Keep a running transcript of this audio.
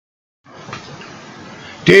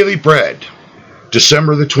Daily Bread,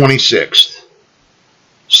 December the 26th.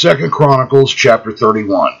 2 Chronicles chapter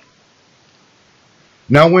 31.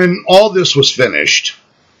 Now when all this was finished,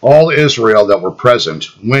 all Israel that were present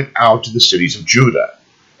went out to the cities of Judah,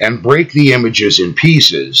 and brake the images in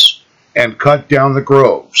pieces, and cut down the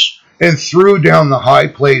groves, and threw down the high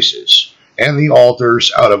places, and the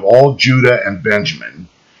altars out of all Judah and Benjamin,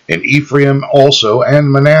 and Ephraim also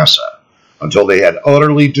and Manasseh, until they had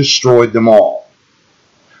utterly destroyed them all.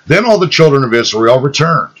 Then all the children of Israel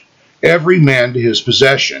returned, every man to his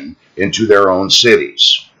possession, into their own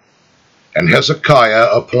cities. And Hezekiah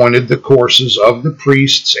appointed the courses of the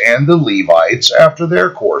priests and the Levites after their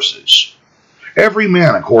courses, every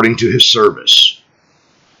man according to his service.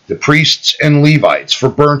 The priests and Levites for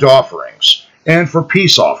burnt offerings and for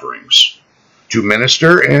peace offerings, to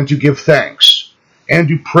minister and to give thanks, and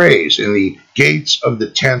to praise in the gates of the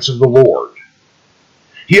tents of the Lord.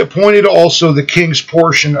 He appointed also the king's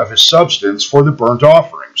portion of his substance for the burnt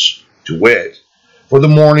offerings, to wit, for the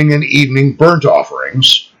morning and evening burnt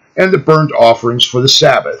offerings, and the burnt offerings for the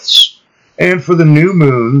Sabbaths, and for the new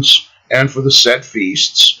moons, and for the set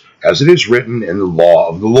feasts, as it is written in the law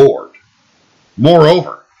of the Lord.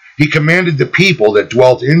 Moreover, he commanded the people that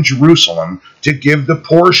dwelt in Jerusalem to give the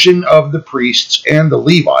portion of the priests and the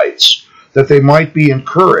Levites, that they might be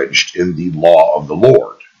encouraged in the law of the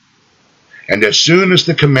Lord. And as soon as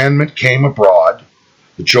the commandment came abroad,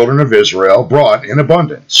 the children of Israel brought in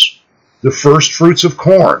abundance the first fruits of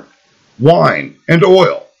corn, wine, and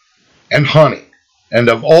oil, and honey, and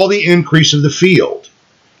of all the increase of the field,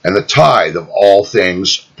 and the tithe of all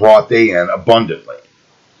things brought they in abundantly.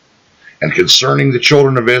 And concerning the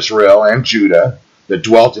children of Israel and Judah that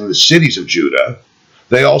dwelt in the cities of Judah,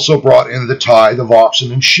 they also brought in the tithe of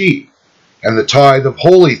oxen and sheep, and the tithe of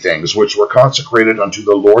holy things which were consecrated unto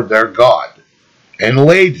the Lord their God, and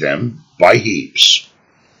laid them by heaps.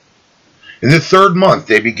 In the 3rd month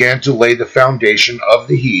they began to lay the foundation of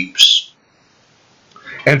the heaps,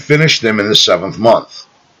 and finished them in the 7th month.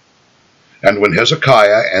 And when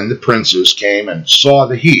Hezekiah and the princes came and saw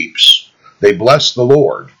the heaps, they blessed the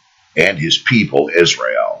Lord and his people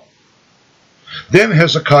Israel. Then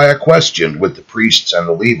Hezekiah questioned with the priests and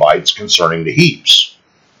the Levites concerning the heaps.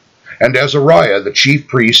 And Azariah, the chief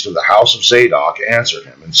priest of the house of Zadok, answered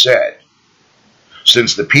him and said,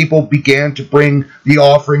 Since the people began to bring the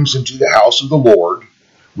offerings into the house of the Lord,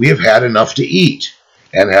 we have had enough to eat,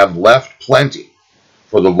 and have left plenty,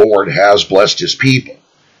 for the Lord has blessed his people,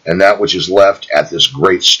 and that which is left at this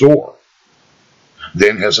great store.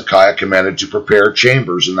 Then Hezekiah commanded to prepare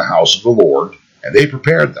chambers in the house of the Lord, and they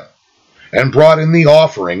prepared them, and brought in the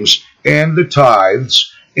offerings, and the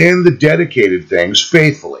tithes, and the dedicated things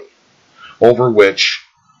faithfully, over which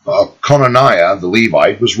Conaniah the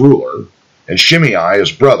Levite was ruler, and Shimei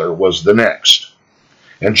his brother was the next.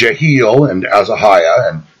 And Jehiel, and Azahiah,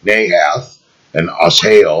 and Nahath, and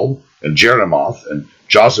Ashael, and Jeremoth, and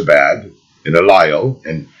Jozabad, and Eliel,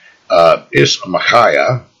 and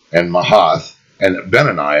Ismachiah, and Mahath, and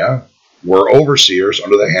Benaniah were overseers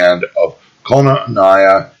under the hand of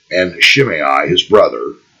Conaniah and Shimei his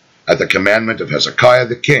brother, at the commandment of Hezekiah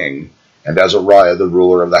the king, and Azariah the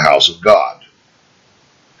ruler of the house of God.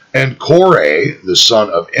 And Korah, the son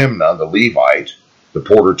of Imnah the Levite, the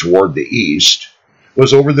porter toward the east,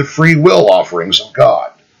 was over the free will offerings of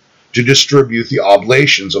God, to distribute the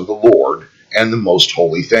oblations of the Lord and the most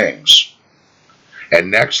holy things.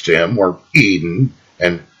 And next to him were Eden,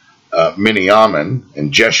 and Miniamin,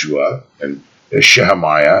 and Jeshua, and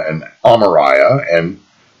Shehemiah, and Amariah, and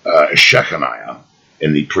Shechaniah,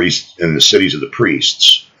 in the cities of the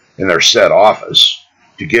priests, in their set office,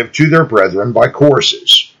 to give to their brethren by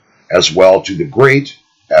courses, as well to the great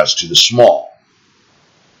as to the small.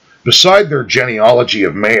 Beside their genealogy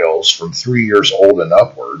of males from 3 years old and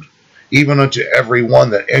upward, even unto every one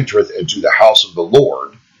that entereth into the house of the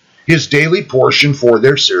Lord, his daily portion for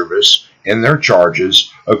their service in their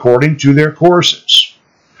charges according to their courses,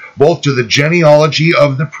 both to the genealogy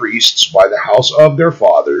of the priests by the house of their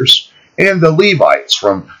fathers, and the Levites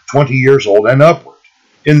from 20 years old and upward,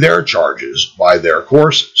 in their charges by their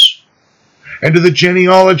courses, and to the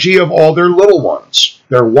genealogy of all their little ones,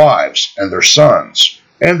 their wives, and their sons,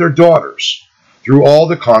 and their daughters, through all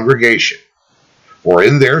the congregation. For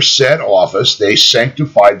in their set office they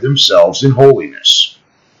sanctified themselves in holiness.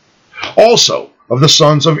 Also of the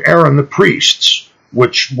sons of Aaron the priests,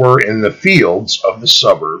 which were in the fields of the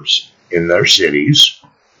suburbs in their cities,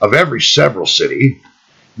 of every several city,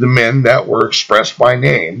 the men that were expressed by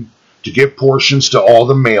name, to give portions to all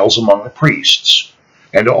the males among the priests,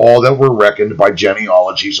 and to all that were reckoned by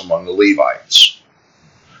genealogies among the Levites.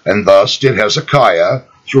 And thus did Hezekiah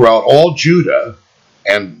throughout all Judah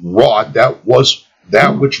and wrought that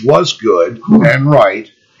which was good and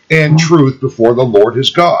right and truth before the Lord his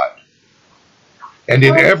God. And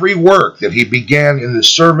in every work that he began in the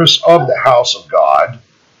service of the house of God,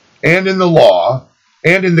 and in the law,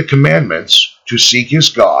 and in the commandments to seek his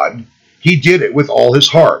God, he did it with all his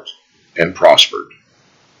heart, and prospered.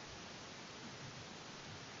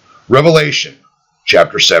 Revelation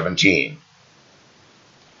chapter 17.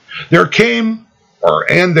 There came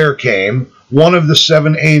one of the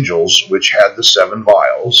 7 angels which had the 7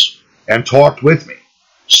 vials, and talked with me,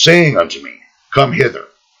 saying unto me, Come hither.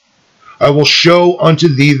 I will show unto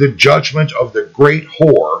thee the judgment of the great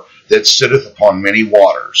whore that sitteth upon many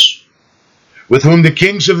waters, with whom the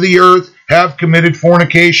kings of the earth have committed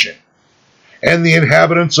fornication, and the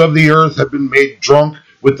inhabitants of the earth have been made drunk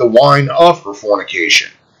with the wine of her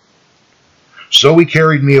fornication. So he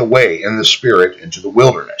carried me away in the spirit into the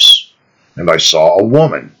wilderness, and I saw a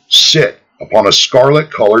woman sit upon a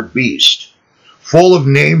scarlet-colored beast, full of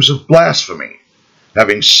names of blasphemy,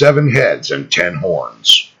 having 7 heads and 10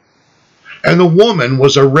 horns. And the woman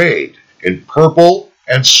was arrayed in purple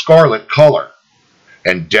and scarlet color,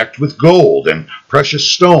 and decked with gold and precious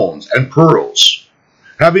stones and pearls,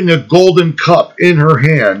 having a golden cup in her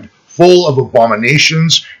hand full of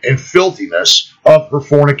abominations and filthiness of her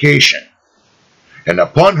fornication. And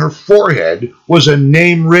upon her forehead was a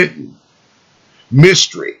name written,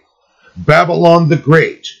 Mystery, Babylon the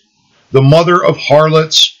Great, the mother of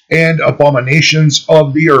harlots and abominations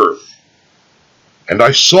of the earth. And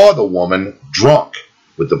I saw the woman drunk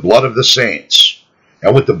with the blood of the saints,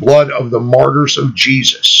 and with the blood of the martyrs of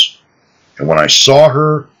Jesus. And when I saw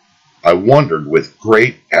her, I wondered with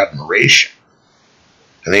great admiration.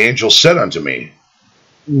 And the angel said unto me,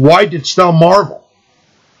 Why didst thou marvel?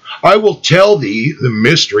 I will tell thee the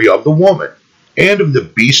mystery of the woman, and of the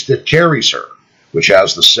beast that carries her, which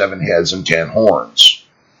has the 7 heads and 10 horns.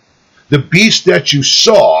 The beast that you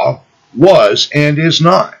saw was and is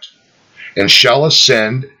not, and shall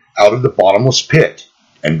ascend out of the bottomless pit,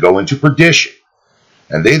 and go into perdition.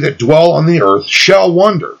 And they that dwell on the earth shall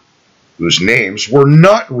wonder, whose names were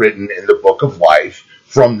not written in the book of life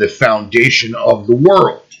from the foundation of the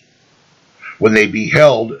world, when they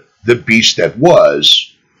beheld the beast that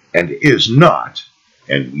was, and is not,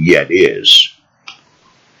 and yet is.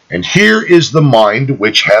 And here is the mind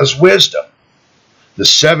which has wisdom. The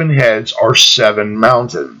 7 heads are 7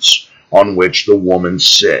 mountains, on which the woman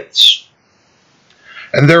sits.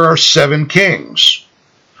 And there are 7 kings.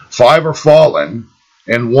 5 are fallen,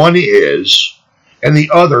 and 1 is, and the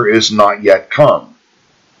other is not yet come.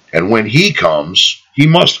 And when he comes, he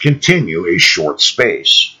must continue a short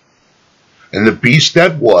space. And the beast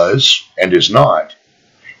that was, and is not,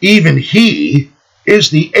 even he is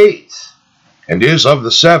the 8th, and is of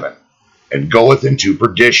the 7, and goeth into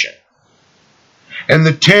perdition. And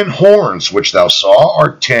the 10 horns which thou saw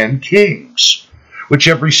are 10 kings, which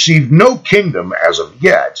have received no kingdom as of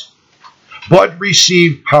yet, but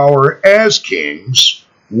receive power as kings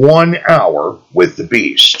 1 hour with the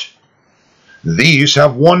beast. These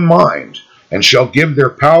have one mind, and shall give their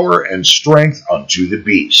power and strength unto the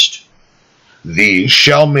beast. These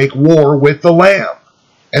shall make war with the Lamb,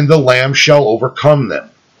 and the Lamb shall overcome them.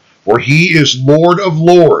 For he is Lord of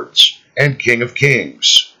lords, and King of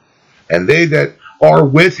kings. And they that are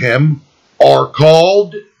with him are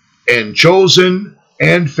called, and chosen,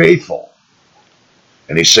 and faithful.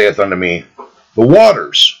 And he saith unto me, The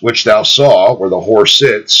waters which thou saw, where the whore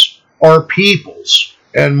sits, are peoples,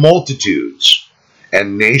 and multitudes,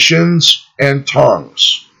 and nations, and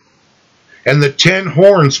tongues. And the 10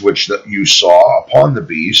 horns which you saw upon the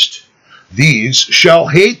beast, these shall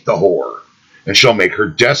hate the whore, and shall make her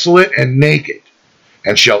desolate and naked,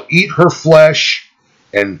 and shall eat her flesh,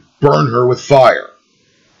 and burn her with fire.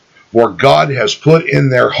 For God has put in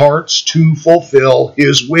their hearts to fulfill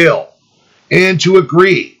his will, and to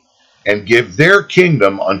agree, and give their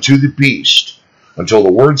kingdom unto the beast, until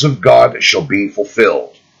the words of God shall be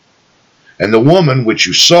fulfilled. And the woman which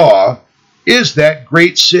you saw is that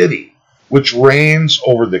great city, which reigns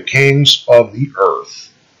over the kings of the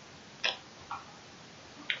earth.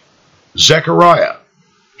 Zechariah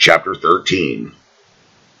chapter 13.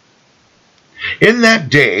 In that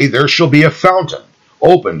day there shall be a fountain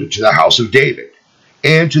opened to the house of David,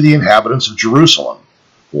 and to the inhabitants of Jerusalem,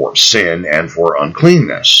 for sin and for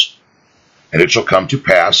uncleanness. And it shall come to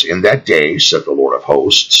pass in that day, saith the Lord of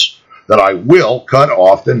hosts, that I will cut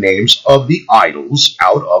off the names of the idols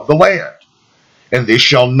out of the land, and they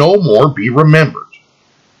shall no more be remembered.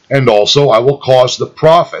 And also I will cause the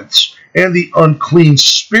prophets and the unclean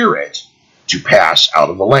spirit to pass out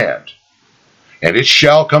of the land. And it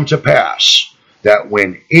shall come to pass that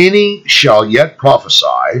when any shall yet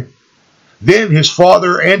prophesy, then his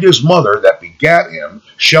father and his mother that begat him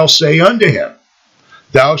shall say unto him,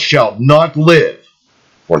 Thou shalt not live,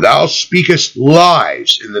 for thou speakest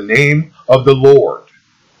lies in the name of the Lord.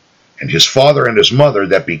 And his father and his mother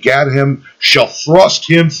that begat him shall thrust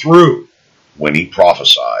him through when he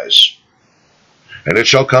prophesies. And it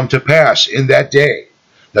shall come to pass in that day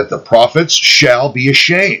that the prophets shall be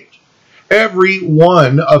ashamed, every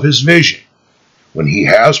one of his vision, when he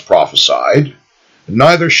has prophesied,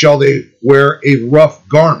 neither shall they wear a rough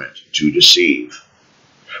garment to deceive.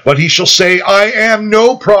 But he shall say, I am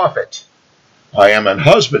no prophet, I am an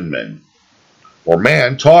husbandman, for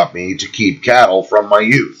man taught me to keep cattle from my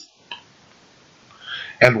youth.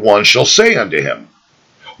 And one shall say unto him,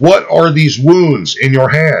 What are these wounds in your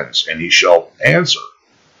hands? And he shall answer,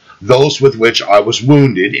 Those with which I was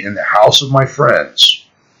wounded in the house of my friends.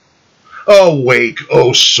 Awake,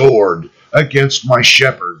 O sword, against my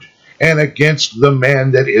shepherd, and against the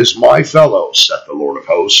man that is my fellow, saith the Lord of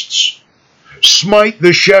hosts. Smite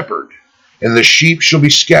the shepherd, and the sheep shall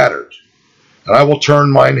be scattered, and I will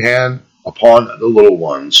turn mine hand upon the little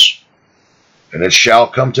ones. And it shall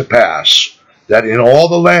come to pass, that in all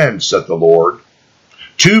the land, saith the Lord,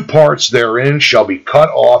 2 parts therein shall be cut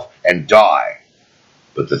off and die,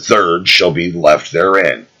 but the third shall be left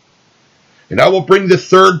therein. And I will bring the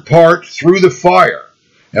third part through the fire,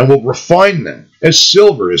 and will refine them as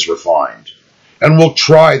silver is refined, and will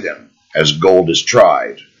try them as gold is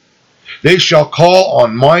tried. They shall call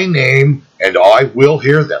on my name, and I will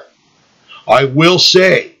hear them. I will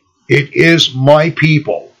say, It is my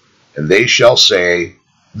people, and they shall say,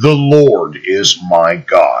 The Lord is my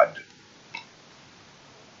God.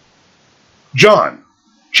 John,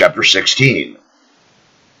 chapter 16.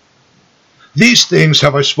 These things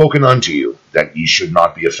have I spoken unto you, that ye should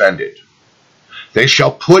not be offended. They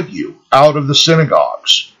shall put you out of the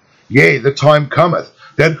synagogues. Yea, the time cometh,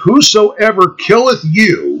 that whosoever killeth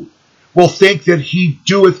you will think that he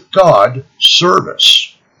doeth God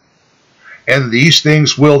service. And these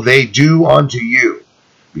things will they do unto you,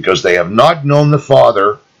 because they have not known the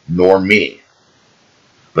Father nor me.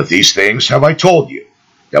 But these things have I told you,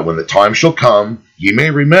 that when the time shall come, ye may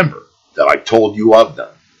remember that I told you of them.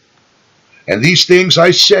 And these things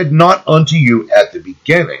I said not unto you at the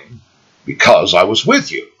beginning, because I was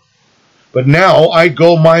with you. But now I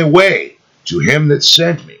go my way to him that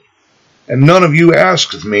sent me, and none of you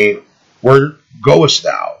asketh me, Where goest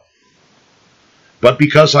thou? But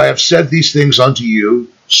because I have said these things unto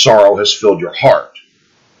you, sorrow has filled your heart.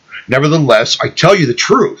 Nevertheless, I tell you the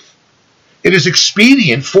truth. It is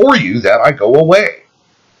expedient for you that I go away.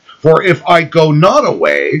 For if I go not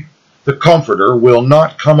away, the Comforter will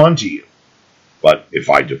not come unto you. But if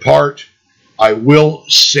I depart, I will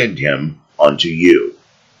send him unto you.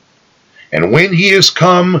 And when he is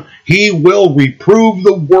come, he will reprove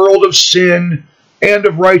the world of sin and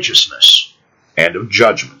of righteousness and of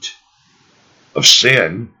judgment. Of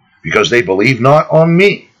sin, because they believe not on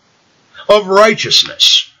me. Of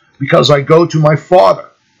righteousness, because I go to my Father,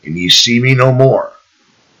 and ye see me no more.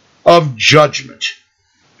 Of judgment,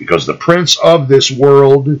 because the prince of this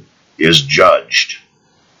world is judged.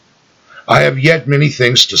 I have yet many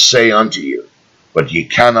things to say unto you, but ye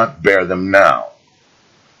cannot bear them now.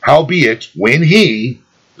 Howbeit, when he,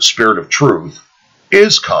 the Spirit of truth,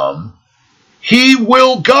 is come, he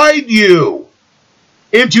will guide you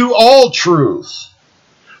into all truth.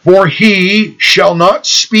 For he shall not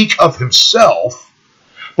speak of himself,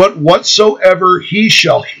 but whatsoever he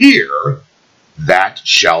shall hear, that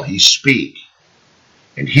shall he speak.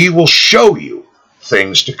 And he will show you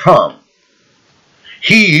things to come.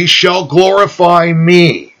 He shall glorify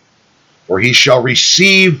me, for he shall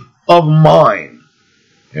receive of mine,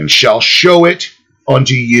 and shall show it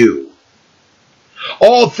unto you.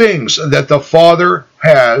 All things that the Father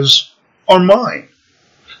has are mine.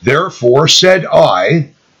 Therefore said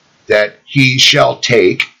I, that he shall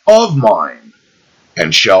take of mine,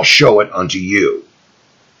 and shall show it unto you.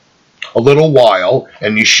 A little while,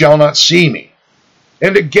 and ye shall not see me.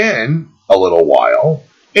 And again a little while,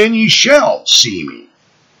 and ye shall see me,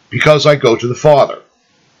 because I go to the Father.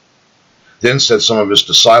 Then said some of his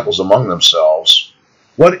disciples among themselves,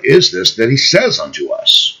 What is this that he says unto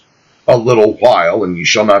us? A little while, and ye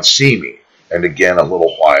shall not see me. And again a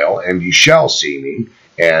little while, and ye shall see me.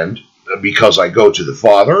 And because I go to the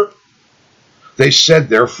Father? They said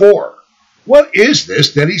therefore, What is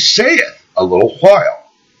this that he saith, a little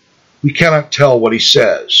while? We cannot tell what he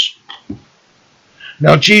says.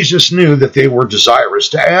 Now Jesus knew that they were desirous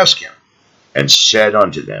to ask him, and said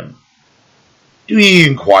unto them, Do ye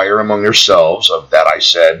inquire among yourselves of that I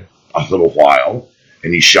said, A little while,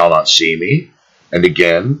 and ye shall not see me, And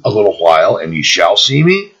again, a little while, and ye shall see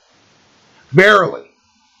me? Verily,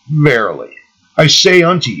 verily, I say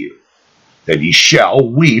unto you, that ye shall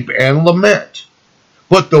weep and lament,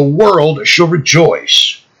 but the world shall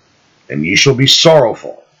rejoice, and ye shall be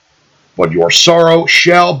sorrowful, but your sorrow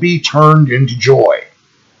shall be turned into joy.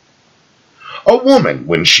 A woman,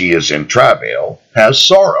 when she is in travail, has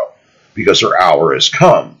sorrow, because her hour is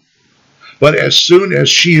come. But as soon as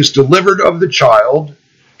she is delivered of the child,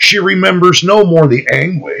 she remembers no more the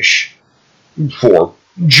anguish for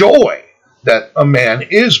joy that a man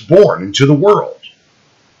is born into the world.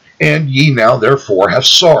 And ye now therefore have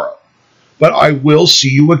sorrow, but I will see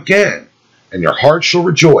you again, and your heart shall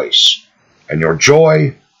rejoice, and your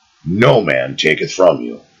joy no man taketh from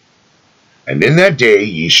you. And in that day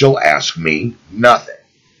ye shall ask me nothing.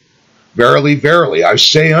 Verily, verily, I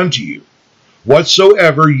say unto you,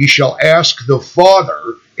 whatsoever ye shall ask the Father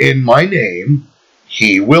in my name,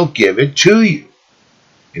 he will give it to you.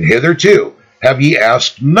 And hitherto have ye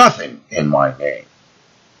asked nothing in my name.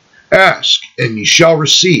 Ask, and ye shall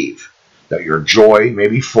receive, that your joy may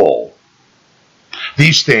be full.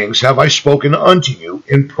 These things have I spoken unto you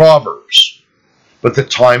in Proverbs. But the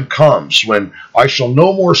time comes when I shall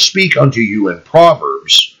no more speak unto you in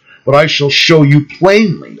Proverbs, but I shall show you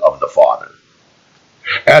plainly of the Father.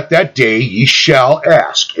 At that day ye shall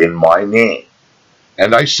ask in my name.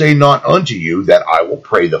 And I say not unto you that I will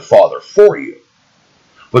pray the Father for you,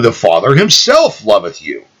 but the Father himself loveth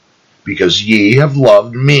you, because ye have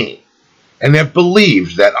loved me, and have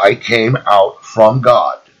believed that I came out from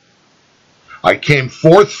God. I came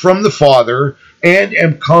forth from the Father, and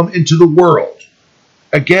am come into the world.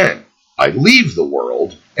 Again, I leave the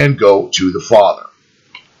world, and go to the Father.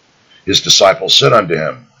 His disciples said unto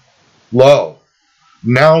him, Lo,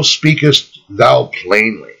 now speakest thou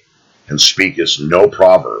plainly, and speakest no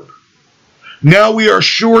proverb. Now we are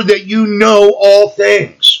sure that you know all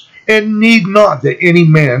things, and need not that any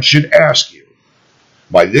man should ask you.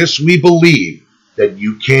 By this we believe that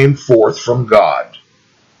you came forth from God.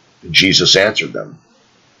 And Jesus answered them,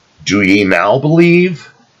 Do ye now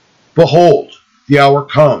believe? Behold, the hour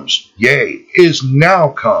comes, yea, is now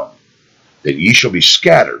come, that ye shall be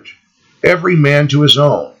scattered, every man to his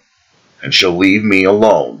own, and shall leave me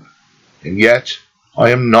alone. And yet I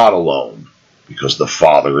am not alone, because the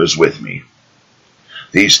Father is with me.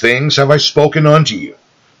 These things have I spoken unto you,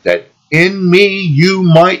 that in me you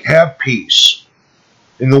might have peace.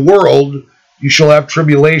 In the world you shall have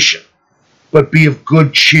tribulation, but be of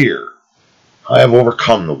good cheer. I have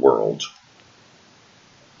overcome the world.